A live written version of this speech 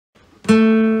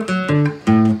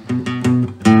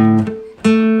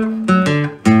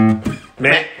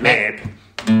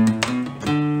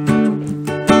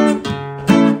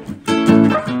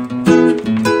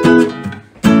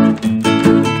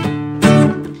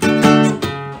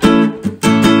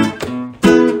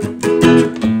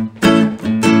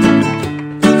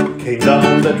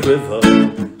river,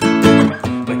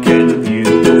 I carried you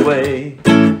away.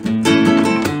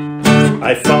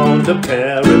 I found a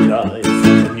paradise,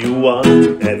 a new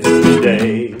one every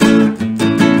day.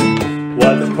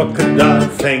 While the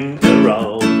crocodiles hang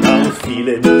around, I was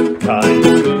feeling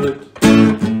kinda good.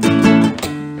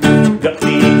 Got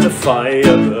me a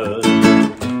firebird,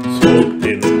 smoked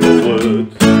in the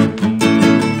woods.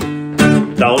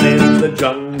 Down in the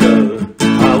jungle,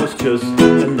 I was just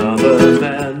another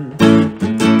man.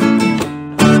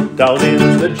 Down in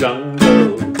the jungle,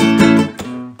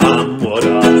 I'm what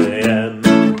I am.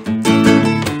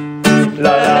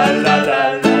 La la la la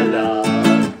la la,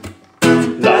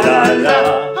 la la la,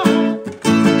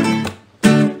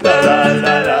 la la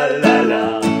la la la la,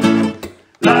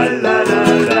 la la la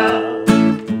la.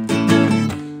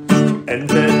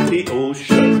 Entered the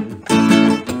ocean,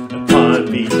 a palm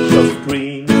beach of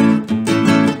green.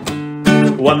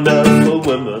 Wonderful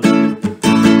women,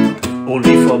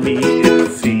 only for me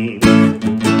it seemed.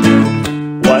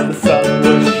 While the sun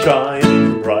was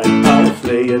shining bright, I was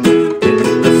laying in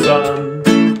the sun.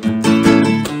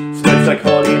 Smells like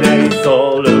holidays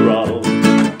all around,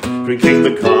 drinking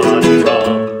Bacardi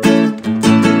rum.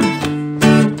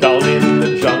 Down in the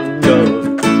jungle,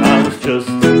 I was just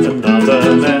another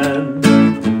man.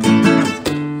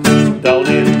 Down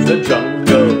in the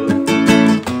jungle,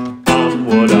 I'm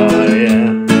what I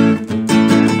am.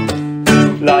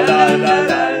 La la la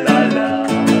la la la,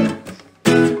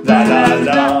 la la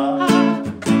la,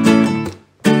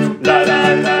 la la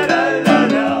la la la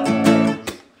la,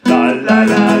 la la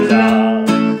la.